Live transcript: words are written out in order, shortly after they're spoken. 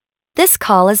This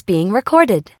call is being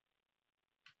recorded.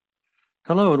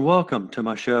 Hello and welcome to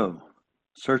my show,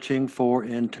 Searching for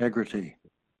Integrity.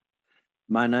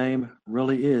 My name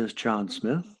really is John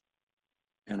Smith,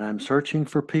 and I'm searching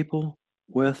for people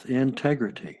with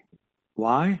integrity.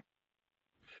 Why?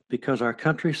 Because our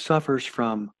country suffers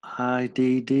from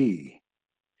IDD,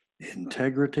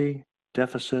 Integrity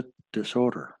Deficit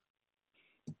Disorder.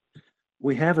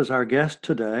 We have as our guest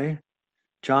today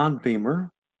Jon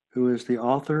Biemer, who is the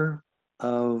author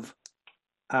of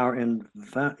our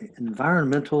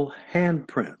environmental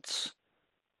handprints: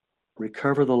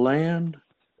 Recover the Land,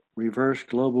 Reverse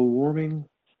Global Warming,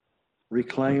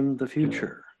 Reclaim the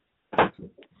Future.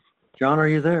 Jon, are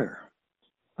you there?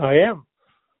 I am.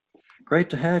 Great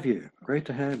to have you. Great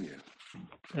to have you.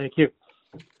 Thank you.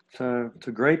 So it's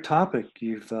a great topic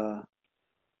you've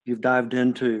dived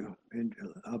into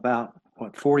about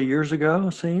 40 years ago,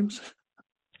 it seems.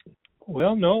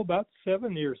 Well, no, about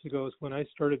 7 years ago is when I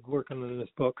started working on this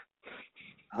book.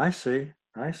 I see.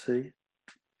 Maybe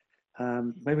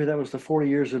that was the 40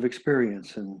 years of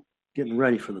experience and getting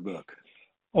ready for the book.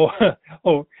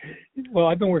 Oh, well,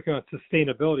 I've been working on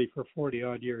sustainability for 40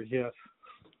 odd years. Yes.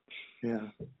 Yeah.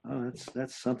 Oh,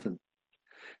 that's something.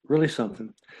 Really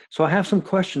something. So I have some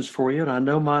questions for you, and I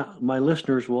know my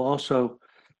listeners will also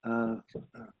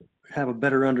have a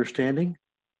better understanding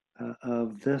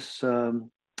of this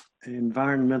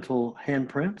environmental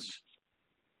handprints.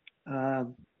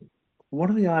 One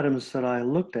of the items that I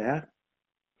looked at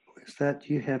is that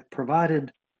you have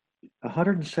provided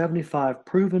 175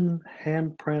 proven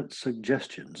handprint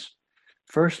suggestions.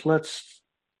 First, let's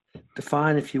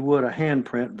define, if you would, a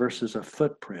handprint versus a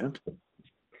footprint,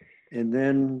 and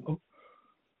then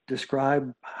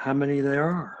describe how many there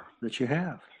are that you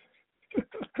have.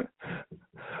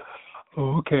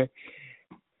 Okay.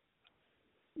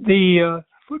 The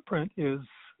footprint is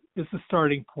the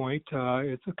starting point.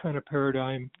 It's a kind of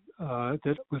paradigm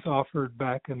that was offered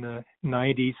back in the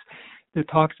 90s that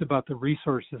talks about the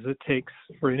resources it takes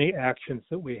for any actions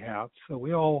that we have. So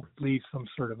we all leave some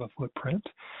sort of a footprint.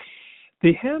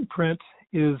 The handprint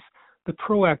is the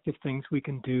proactive things we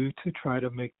can do to try to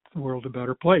make the world a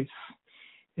better place.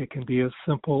 It can be as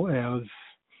simple as,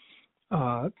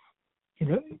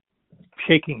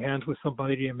 shaking hands with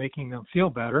somebody and making them feel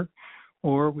better,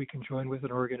 or we can join with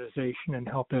an organization and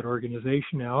help that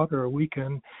organization out, or we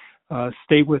can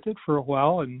stay with it for a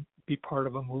while and be part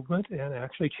of a movement and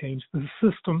actually change the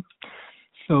system.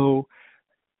 So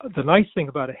the nice thing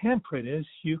about a handprint is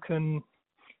you can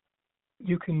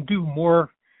do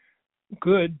more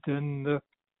good than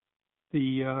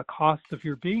the cost of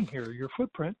your being here, your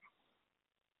footprint.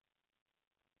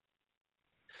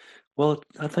 Well,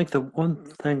 I think the one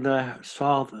thing that I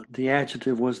saw, the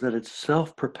adjective was that it's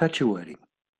self-perpetuating.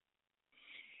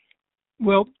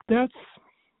 Well, that's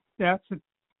a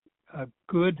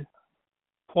good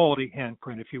quality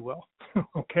handprint, if you will.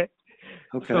 Okay.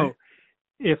 So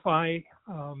if I,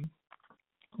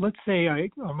 let's say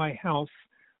on my house,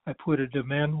 I put a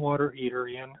demand water heater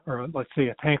in, or let's say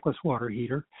a tankless water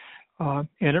heater, and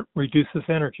it reduces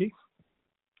energy.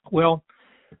 Well,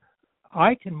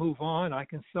 I can move on, I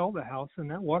can sell the house, and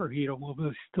that water heater will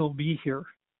still be here.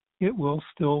 It will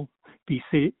still be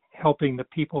helping the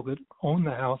people that own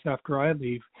the house after I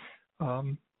leave,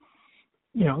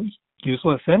 use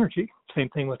less energy. Same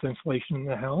thing with insulation in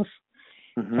the house.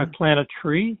 Mm-hmm. If I plant a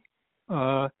tree,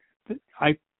 I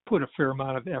put a fair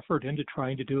amount of effort into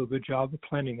trying to do a good job of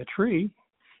planting the tree,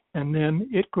 and then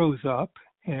it grows up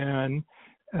and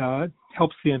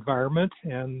helps the environment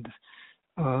and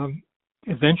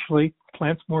eventually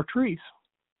plants more trees.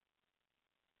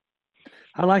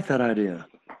 I like that idea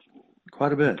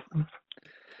quite a bit.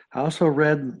 I also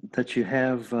read that you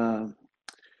have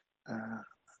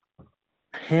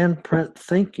handprint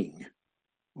thinking,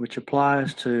 which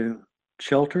applies to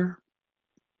shelter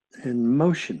and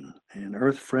motion and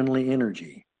earth-friendly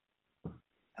energy.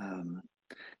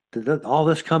 Did all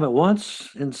this come at once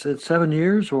in 7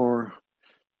 years, or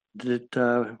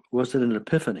was it an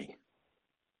epiphany?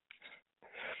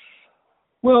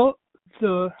 Well,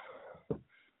 the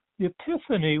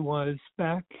epiphany was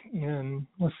back in,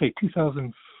 let's say,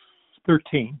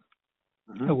 2013.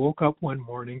 Mm-hmm. I woke up one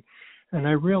morning and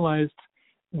I realized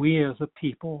we as a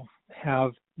people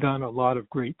have done a lot of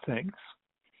great things.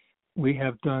 We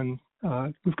have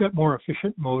we've got more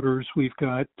efficient motors. We've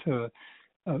got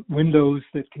windows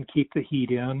that can keep the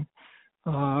heat in.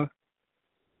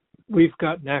 We've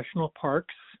got national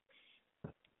parks.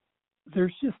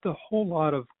 There's just a whole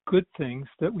lot of good things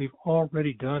that we've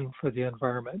already done for the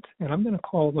environment, and I'm going to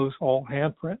call those all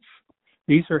handprints.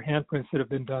 These are handprints that have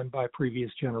been done by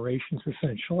previous generations,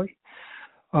 essentially.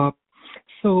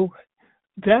 So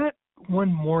that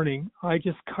one morning, I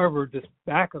just covered this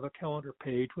back of a calendar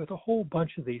page with a whole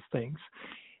bunch of these things.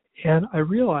 And I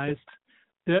realized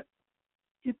that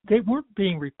they weren't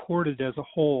being reported as a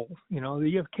whole.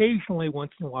 Occasionally,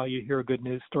 once in a while, you hear a good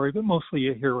news story, but mostly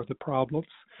you hear the problems.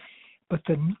 But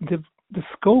the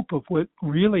scope of what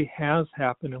really has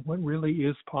happened and what really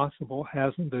is possible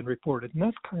hasn't been reported. And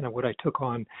that's kind of what I took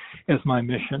on as my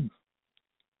mission.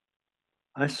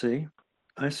 I see.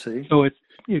 So it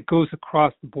goes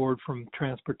across the board from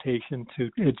transportation to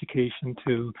education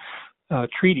to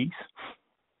treaties.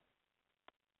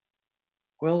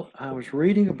 Well, I was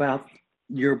reading about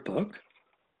your book,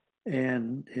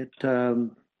 and it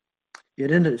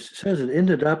says it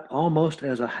ended up almost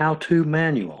as a how-to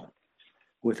manual,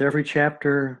 with every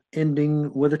chapter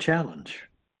ending with a challenge.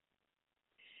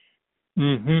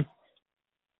 Mm-hmm.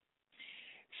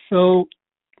 So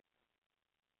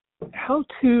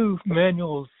how-to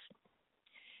manuals,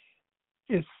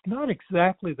 it's not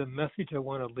exactly the message I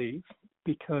want to leave,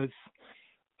 because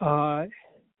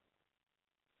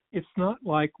it's not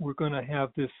like we're going to have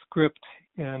this script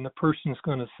and the person's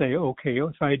going to say, okay,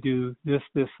 if I do this,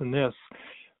 this, and this,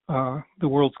 the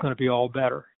world's going to be all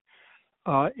better.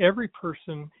 Every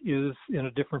person is in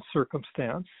a different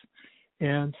circumstance.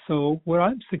 And so what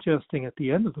I'm suggesting at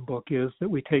the end of the book is that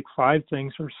we take 5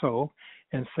 things or so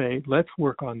and say, let's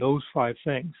work on those 5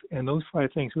 things. And those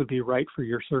 5 things would be right for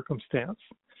your circumstance.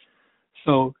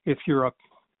 So if you're a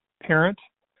parent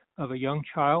of a young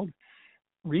child,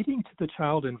 reading to the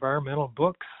child environmental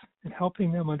books and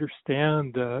helping them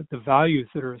understand the values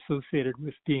that are associated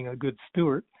with being a good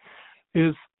steward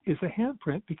is a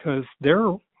handprint, because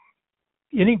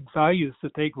any values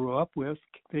that they grow up with,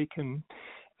 they can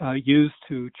use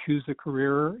to choose a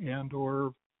career and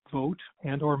or vote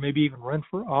and or maybe even run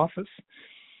for office.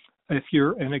 If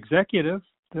you're an executive,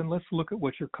 then let's look at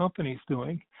what your company's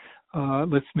doing.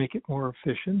 Let's make it more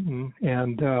efficient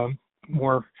and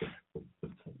more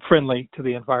friendly to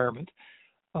the environment.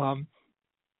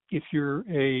 If you're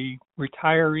a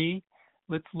retiree,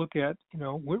 let's look at,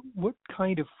 what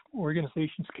kind of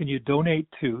organizations can you donate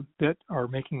to that are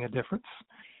making a difference?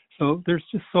 So there's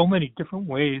just so many different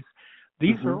ways.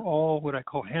 These Mm-hmm. are all what I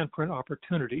call handprint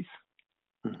opportunities.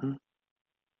 Mm-hmm.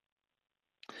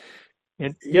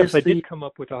 And yes, I did come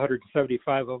up with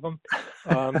 175 of them,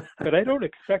 but I don't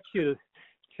expect you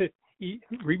to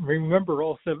remember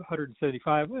all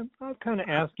 775. I'm kind of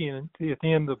asking at the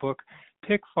end of the book,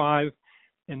 pick 5,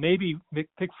 and maybe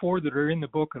pick 4 that are in the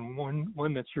book, and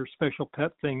one that's your special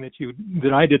pet thing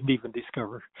that I didn't even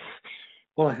discover.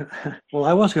 Well,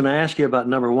 I was going to ask you about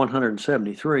number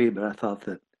 173, but I thought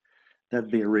that'd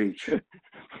be a reach.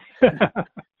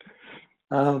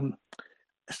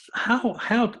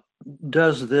 How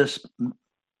does this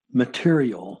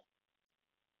material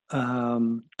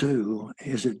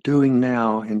is it doing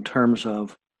now in terms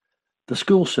of the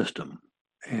school system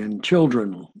and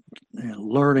children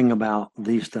learning about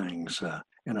these things?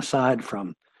 And aside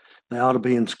from they ought to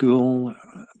be in school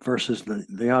versus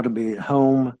they ought to be at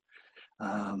home,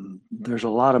 there's a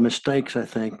lot of mistakes, I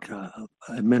think,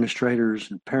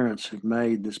 administrators and parents have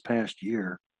made this past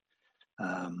year.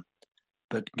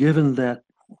 But given that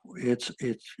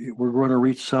we're going to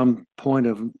reach some point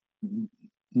of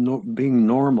being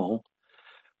normal,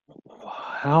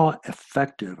 how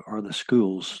effective are the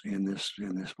schools in this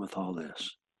with all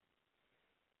this?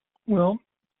 Well,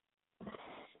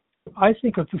 I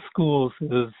think of the schools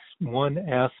as one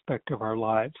aspect of our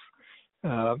lives.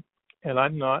 And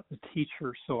I'm not a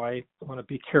teacher, so I want to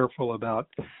be careful about,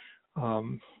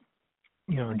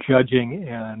 judging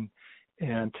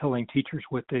and telling teachers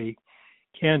what they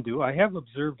can do. I have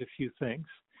observed a few things.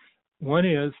 One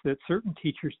is that certain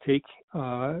teachers take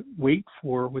weight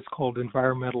for what's called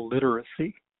environmental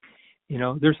literacy.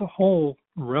 There's a whole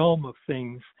realm of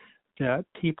things that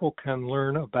people can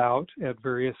learn about at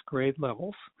various grade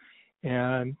levels,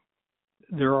 and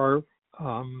there are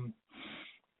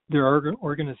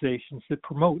organizations that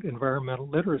promote environmental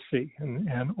literacy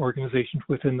and organizations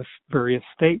within the various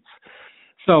states.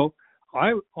 So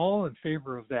I'm all in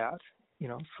favor of that.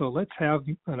 So let's have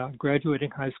graduating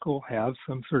high school have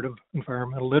some sort of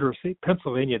environmental literacy.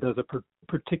 Pennsylvania does a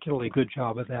particularly good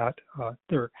job of that.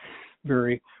 They're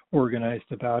very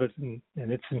organized about it, and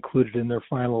it's included in their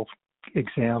final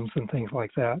exams and things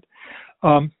like that.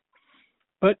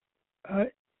 But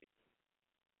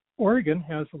Oregon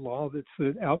has a law that's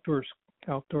an outdoor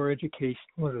education.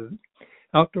 What is it?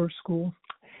 Outdoor school.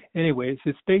 Anyways,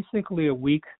 it's basically a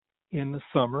week in the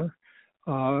summer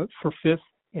for 5th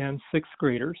and 6th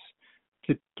graders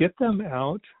to get them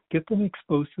out, get them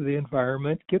exposed to the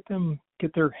environment, get them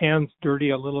get their hands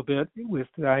dirty a little bit with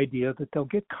the idea that they'll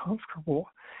get comfortable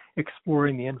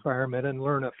exploring the environment and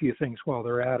learn a few things while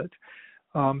they're at it.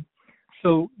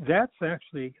 So that's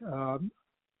actually,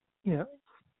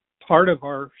 part of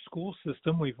our school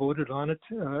system. We voted on it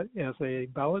as a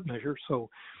ballot measure. So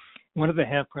one of the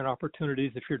handprint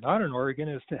opportunities, if you're not in Oregon,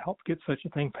 is to help get such a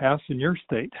thing passed in your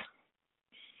state.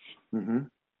 Mm-hmm.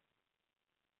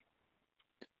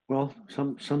 Well,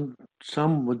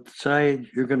 some would say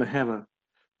you're going to have a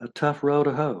tough row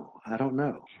to hoe. I don't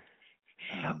know.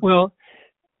 Well,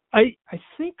 I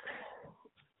think,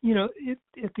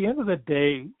 at the end of the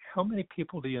day, how many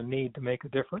people do you need to make a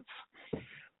difference?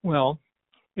 Well,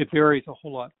 it varies a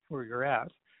whole lot where you're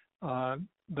at.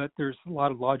 But there's a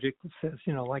lot of logic that says,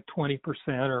 like 20%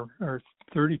 or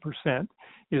 30%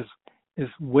 is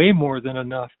way more than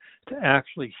enough to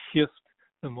actually shift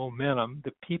the momentum,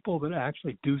 the people that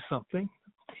actually do something.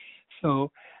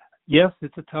 So, yes,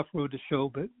 it's a tough road to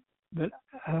show, but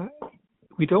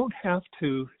we don't have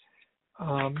to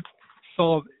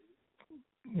solve,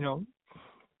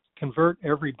 convert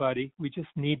everybody. We just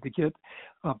need to get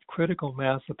a critical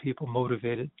mass of people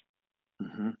motivated.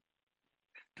 Mm-hmm.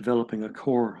 Developing a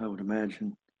core, I would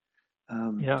imagine.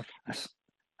 Yeah.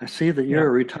 I see that you're a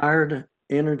retired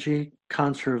energy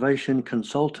conservation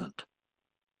consultant.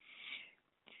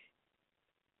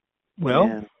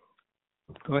 Well,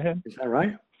 go ahead. Is that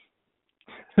right?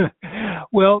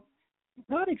 Well,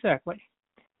 not exactly.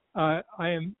 I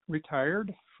am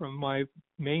retired from my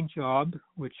main job,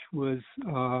 which was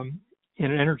in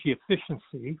energy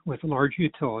efficiency with a large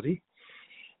utility.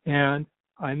 And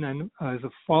then as a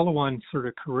follow-on sort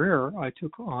of career, I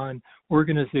took on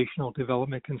organizational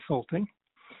development consulting,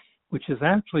 which is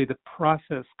actually the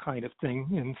process kind of thing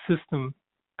and system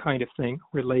kind of thing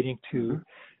relating to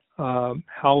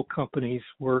how companies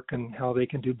work and how they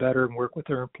can do better and work with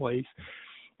their employees.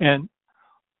 And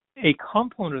a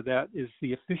component of that is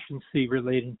the efficiency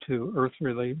relating to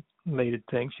earth-related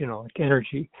things, like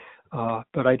energy.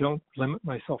 But I don't limit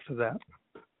myself to that.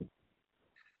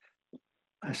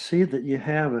 I see that you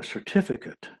have a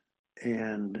certificate,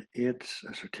 and it's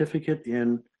a certificate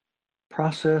in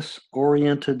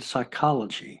process-oriented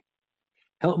psychology.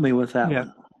 Help me with that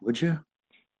one, would you?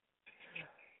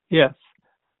 Yes.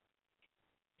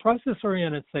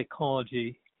 Process-oriented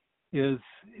psychology is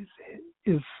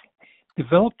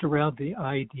developed around the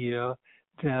idea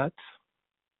that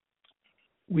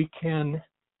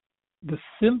the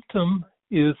symptom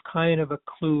is kind of a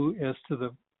clue as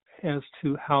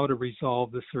to how to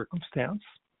resolve the circumstance.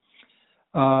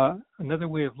 Another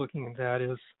way of looking at that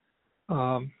is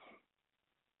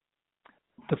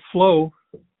the flow.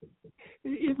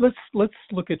 Let's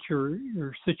look at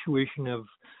your situation of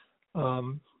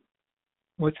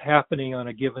what's happening on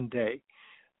a given day.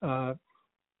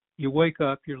 You wake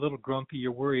up, you're a little grumpy,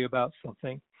 you worry about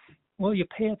something. Well, you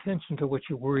pay attention to what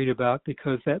you're worried about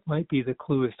because that might be the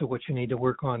clue as to what you need to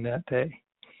work on that day.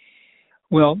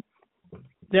 Well,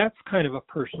 that's kind of a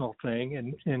personal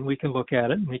thing, and we can look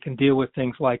at it and we can deal with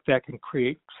things like that can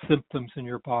create symptoms in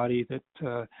your body that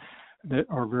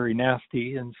are very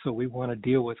nasty, and so we want to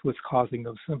deal with what's causing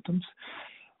those symptoms.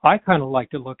 I kind of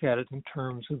like to look at it in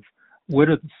terms of what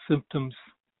are the symptoms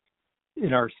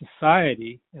in our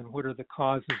society and what are the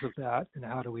causes of that and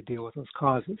how do we deal with those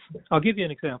causes. I'll give you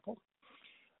an example.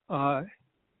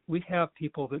 We have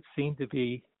people that seem to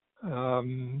be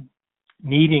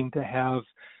needing to have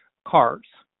cars.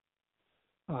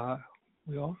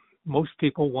 Most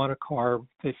people want a car.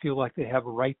 They feel like they have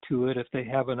a right to it. If they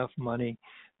have enough money,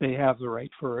 they have the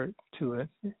right to it.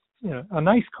 A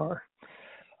nice car.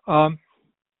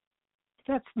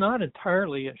 That's not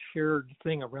entirely a shared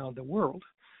thing around the world.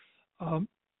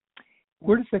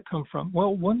 Where does that come from?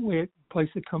 Well, one place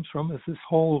it comes from is this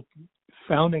whole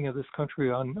founding of this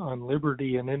country on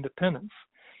liberty and independence.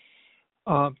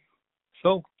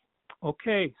 So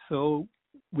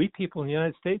we people in the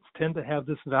United States tend to have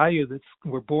this value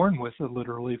we're born with it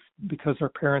literally because our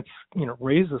parents,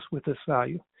 raise us with this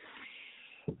value.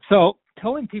 So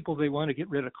telling people they want to get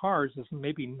rid of cars is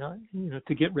maybe not,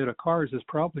 to get rid of cars is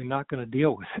probably not going to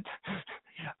deal with it.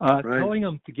 Right. Telling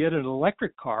them to get an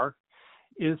electric car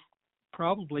is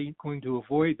probably going to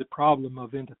avoid the problem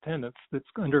of independence that's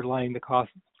underlying the cause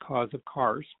of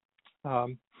cars.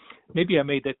 Maybe I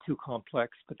made that too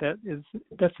complex, but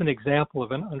that's an example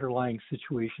of an underlying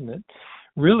situation that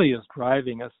really is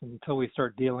driving us. And until we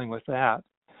start dealing with that,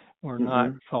 we're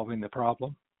not solving the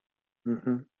problem.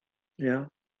 Mm-hmm. Yeah.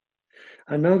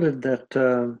 I noted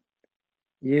that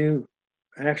you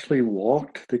actually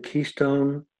walked the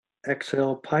Keystone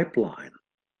XL pipeline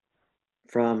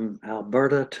from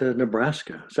Alberta to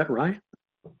Nebraska. Is that right?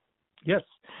 Yes.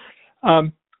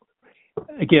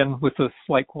 Again, with a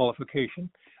slight qualification,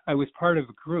 I was part of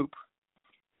a group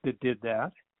that did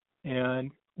that,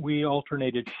 and we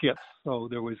alternated shifts. So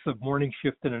there was a morning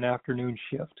shift and an afternoon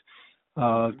shift.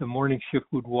 The morning shift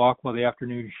would walk while the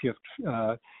afternoon shift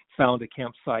found a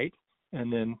campsite,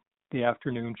 and then the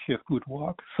afternoon shift would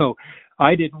walk. So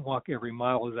I didn't walk every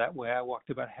mile that way. I walked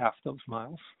about half those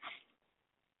miles.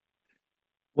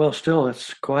 Well, still,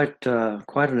 it's quite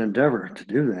an endeavor to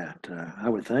do that, I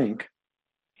would think.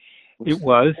 It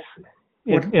was.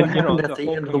 What happened at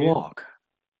the end of the walk? walk?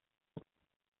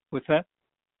 What's that?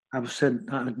 I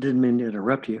didn't mean to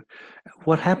interrupt you.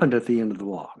 What happened at the end of the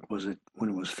walk? Was it when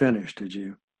it was finished? Did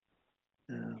you,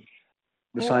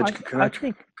 besides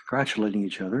congratulating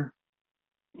each other?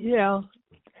 Yeah.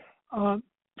 I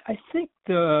think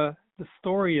the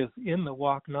story is in the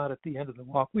walk, not at the end of the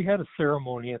walk. We had a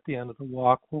ceremony at the end of the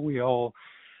walk where we all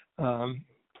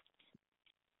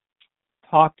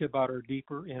talked about our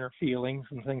deeper inner feelings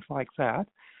and things like that.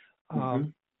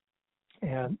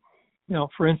 And,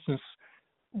 for instance,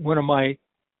 one of my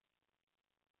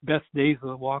best days of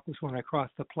the walk was when I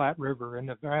crossed the Platte River in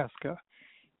Nebraska,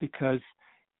 because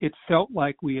it felt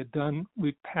like we'd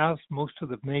passed most of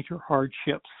the major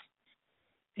hardships,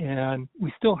 and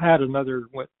we still had another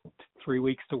 3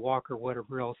 weeks to walk or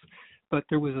whatever else, but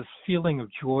there was this feeling of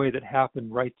joy that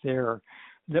happened right there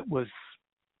that was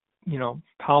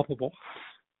palpable.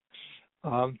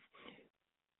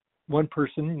 One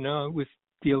person was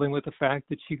dealing with the fact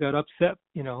that she got upset,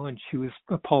 and she was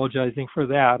apologizing for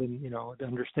that, and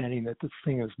understanding that this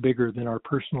thing is bigger than our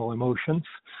personal emotions.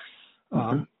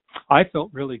 I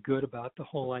felt really good about the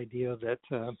whole idea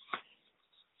that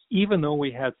even though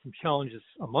we had some challenges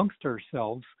amongst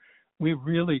ourselves, we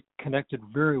really connected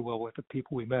very well with the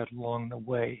people we met along the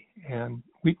way, and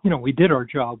we did our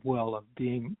job well of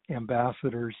being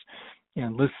ambassadors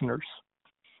and listeners.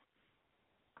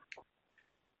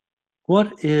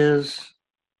 What is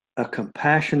a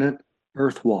compassionate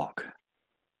earth walk?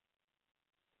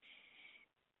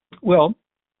 Well,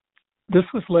 this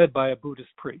was led by a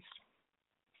Buddhist priest.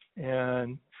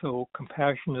 And so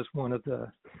compassion is one of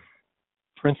the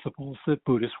principles that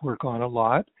Buddhists work on a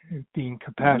lot. Being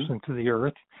compassionate to the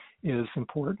earth is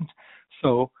important.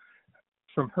 So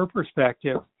from her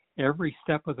perspective, every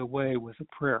step of the way was a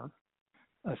prayer,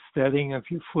 a steadying of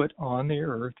your foot on the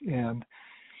earth and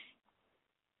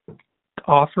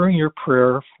offering your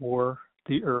prayer for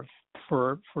the earth,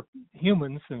 for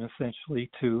humans, and essentially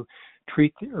to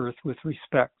treat the earth with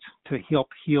respect, to help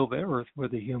heal the earth where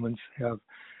the humans have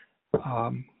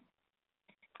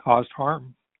caused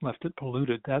harm, left it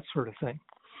polluted, that sort of thing.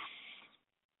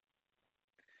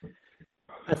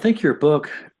 I think your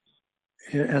book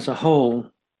as a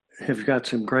whole have got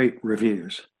some great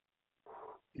reviews.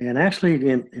 And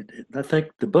actually, I think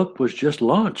the book was just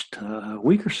launched a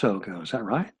week or so ago. Is that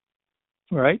right?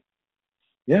 Right.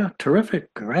 Yeah,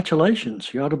 terrific.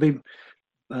 Congratulations. You ought to be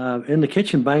in the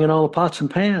kitchen banging all the pots and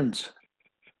pans.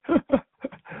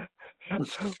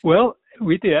 Well,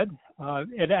 we did.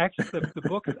 The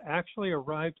book actually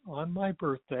arrived on my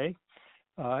birthday,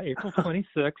 April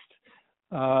 26th.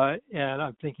 And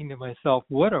I'm thinking to myself,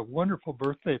 what a wonderful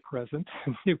birthday present.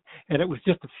 And it was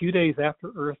just a few days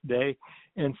after Earth Day.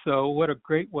 And so what a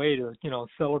great way to,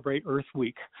 celebrate Earth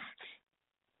Week.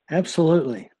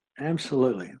 Absolutely.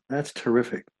 That's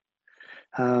terrific.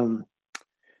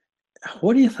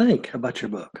 What do you think about your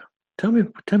book? Tell me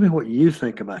what you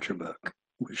think about your book.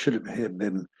 Should it have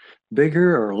been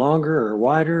bigger or longer or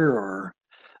wider, or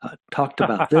talked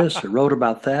about this or wrote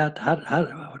about that?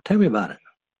 How tell me about it.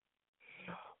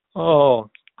 Oh,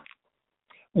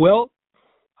 well,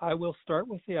 I will start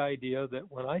with the idea that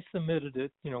when I submitted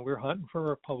it, we're hunting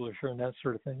for a publisher and that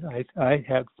sort of thing. I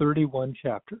had 31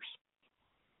 chapters.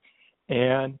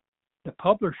 And the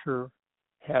publisher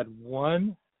had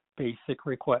one basic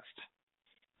request.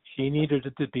 She needed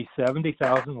it to be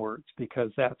 70,000 words because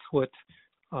that's what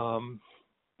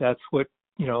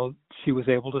she was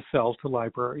able to sell to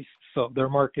libraries. So their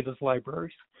market is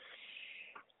libraries.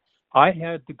 I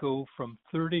had to go from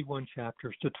 31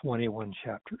 chapters to 21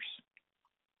 chapters.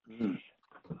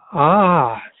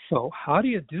 So how do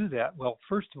you do that? Well,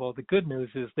 first of all, the good news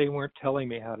is they weren't telling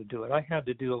me how to do it. I had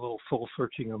to do a little soul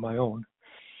searching on my own.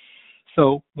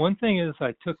 So one thing is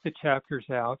I took the chapters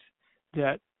out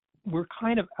that were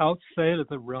kind of outside of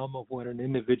the realm of what an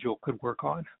individual could work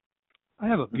on. I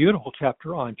have a beautiful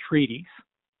chapter on treaties,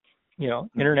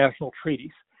 international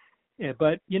treaties.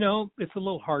 But, it's a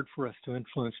little hard for us to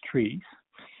influence treaties.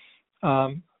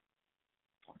 And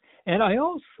I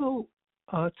also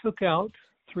took out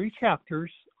 3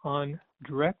 chapters on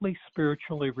directly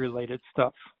spiritually related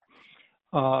stuff.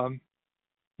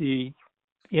 the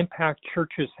impact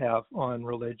churches have on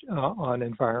religion, on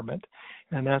environment,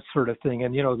 and that sort of thing,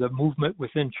 and the movement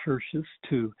within churches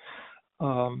to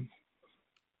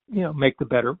make a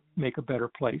better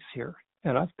place here.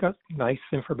 And I've got nice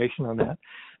information on that.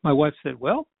 My wife said,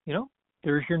 well,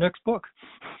 there's your next book.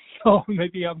 So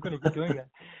maybe I'm going to be doing that.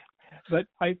 But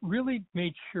I really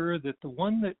made sure that the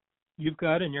one that you've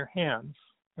got in your hands,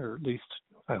 or at least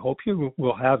I hope you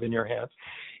will have in your hands,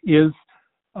 is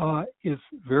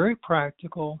very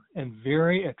practical and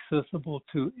very accessible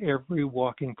to every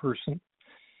walking person.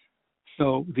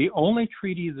 So the only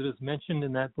treaty that is mentioned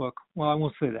in that book, well, I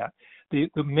won't say that.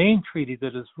 The main treaty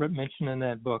that is mentioned in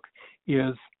that book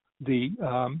is the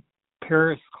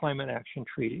Paris Climate Action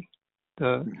Treaty.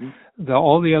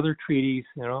 All the other treaties,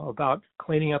 about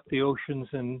cleaning up the oceans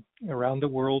and around the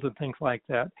world and things like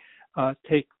that,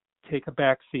 take a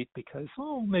back seat because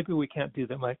maybe we can't do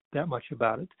that much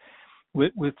about it.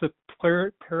 With the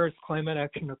Paris Climate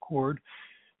Action Accord,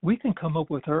 we can come up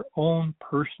with our own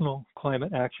personal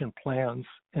climate action plans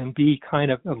and be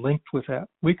kind of linked with that.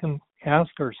 We can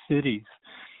ask our cities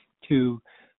to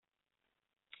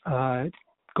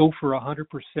go for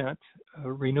 100%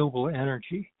 renewable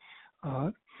energy.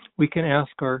 We can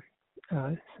ask our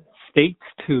states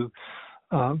to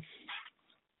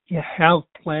have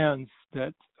plans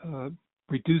that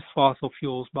reduce fossil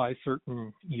fuels by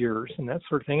certain years and that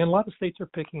sort of thing. And a lot of states are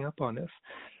picking up on this.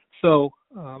 So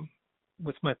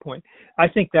what's my point? I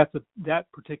think that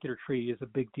particular treaty is a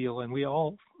big deal, and we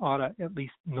all ought to at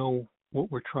least know what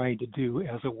we're trying to do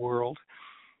as a world.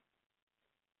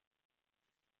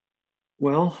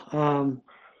 Well,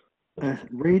 I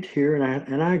read here,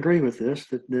 and I agree with this,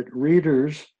 that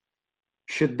readers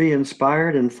should be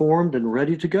inspired, informed, and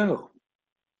ready to go.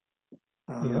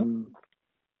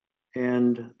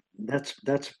 And that's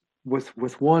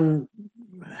with one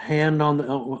hand on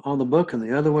the book and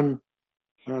the other one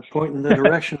pointing the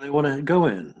direction they want to go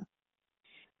in,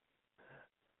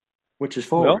 which is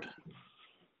forward.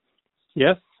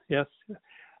 Well, yes.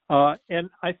 And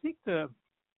I think the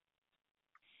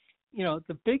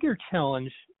bigger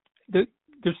challenge, there's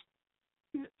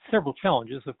several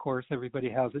challenges, of course. Everybody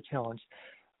has a challenge.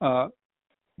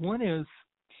 One is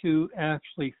to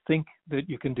actually think that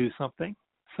you can do something.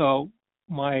 So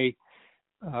my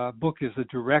book is a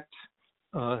direct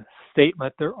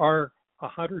statement. There are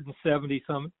 170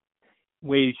 some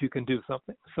ways you can do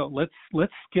something. So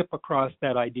let's skip across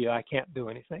that idea. I can't do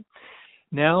anything.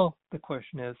 Now the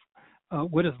question is,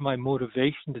 what is my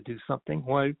motivation to do something?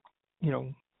 Why,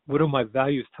 what do my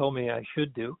values tell me I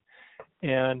should do?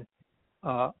 And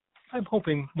I'm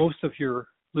hoping most of your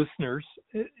listeners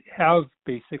have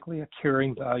basically a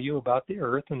caring value about the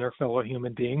earth and their fellow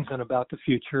human beings and about the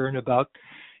future and about,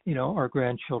 our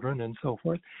grandchildren and so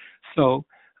forth. So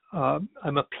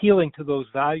I'm appealing to those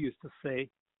values to say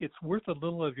it's worth a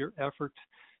little of your effort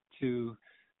to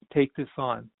take this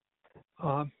on.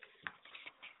 And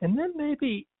then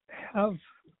maybe have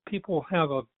people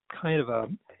have a kind of a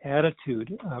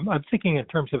attitude. I'm thinking in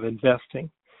terms of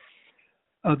investing.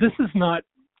 This is not,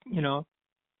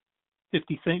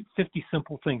 50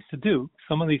 simple things to do.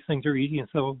 Some of these things are easy and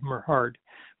some of them are hard.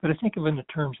 But I think of it in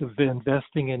terms of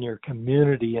investing in your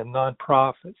community and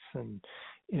nonprofits and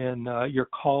in your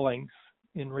callings,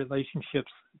 in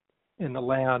relationships in the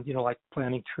land, like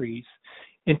planting trees,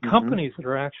 in companies that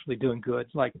are actually doing good,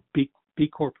 like B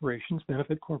corporations,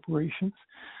 benefit corporations.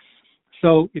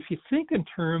 So if you think in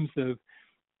terms of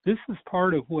this is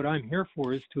part of what I'm here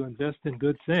for, is to invest in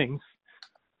good things,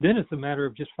 then it's a matter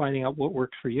of just finding out what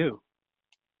works for you.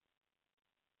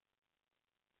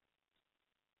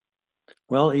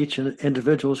 Well, each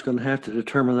individual is going to have to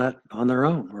determine that on their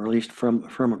own, or at least from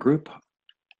a group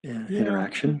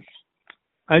interaction.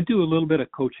 I do a little bit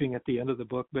of coaching at the end of the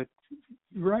book, but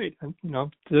right,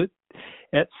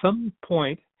 at some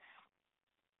point,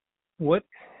 what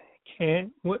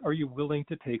are you willing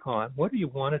to take on? What do you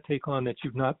want to take on that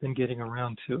you've not been getting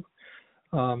around to?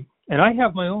 And I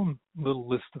have my own little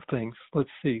list of things. Let's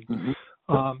see.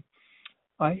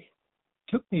 I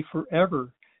took me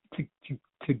forever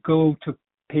to go to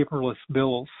paperless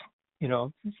bills.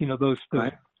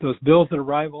 Those bills that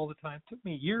arrive all the time. It took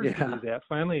me years to do that.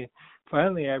 Finally,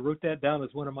 I wrote that down as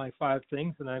one of my 5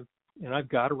 things, and I've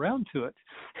got around to it.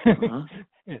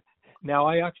 Now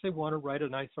I actually want to write a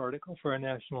nice article for a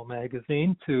national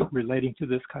magazine relating to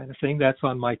this kind of thing. That's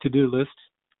on my to-do list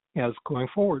as going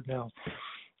forward now.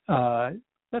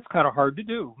 That's kind of hard to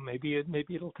do. Maybe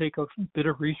it'll take a bit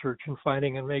of research and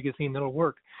finding a magazine that'll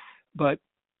work. But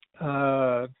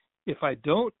if I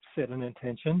don't set an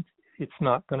intention, it's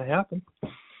not going to happen.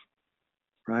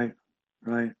 Right.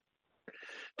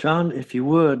 Jon, if you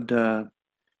would,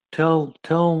 Tell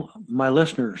my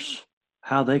listeners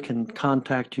how they can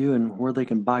contact you and where they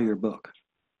can buy your book.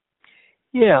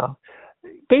 Yeah.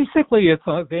 Basically, it's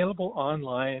available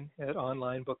online at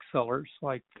online booksellers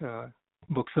like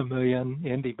Books A Million,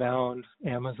 IndieBound,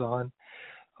 Amazon.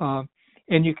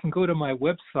 And you can go to my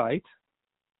website,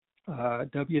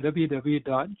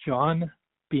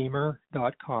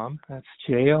 www.jonbiemer.com. That's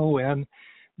JONBIEMER.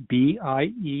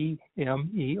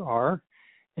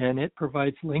 And it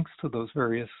provides links to those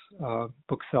various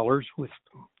booksellers with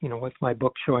my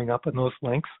book showing up in those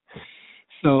links.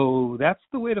 So that's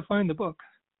the way to find the book.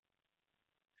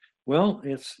 Well,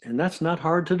 that's not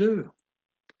hard to do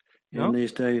in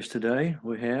these days today.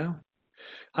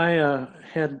 I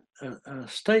had a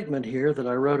statement here that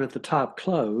I wrote at the top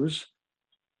close,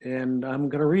 and I'm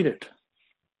going to read it.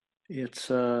 It's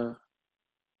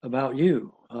about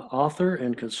you. Author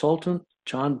and consultant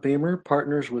Jon Biemer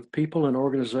partners with people and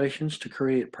organizations to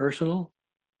create personal,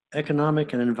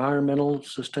 economic, and environmental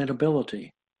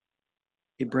sustainability.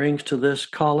 He brings to this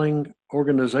calling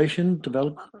organization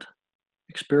development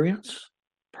experience,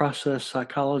 process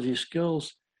psychology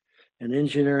skills, and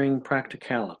engineering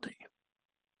practicality.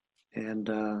 And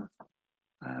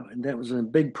that was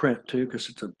in big print too, because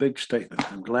it's a big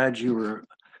statement. I'm glad you were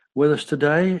with us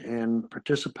today and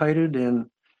participated in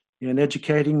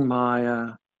educating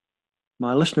my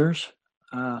listeners.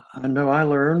 I know I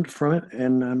learned from it,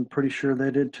 and I'm pretty sure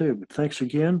they did too. But thanks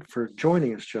again for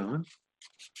joining us, Jon.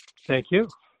 Thank you.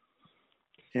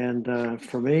 And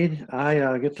for me,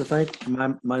 I get to thank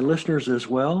my listeners as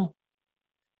well,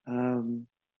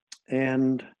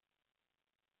 and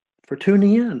for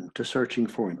tuning in to Searching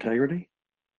for Integrity.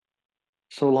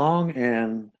 So long,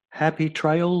 and happy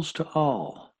trails to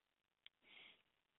all.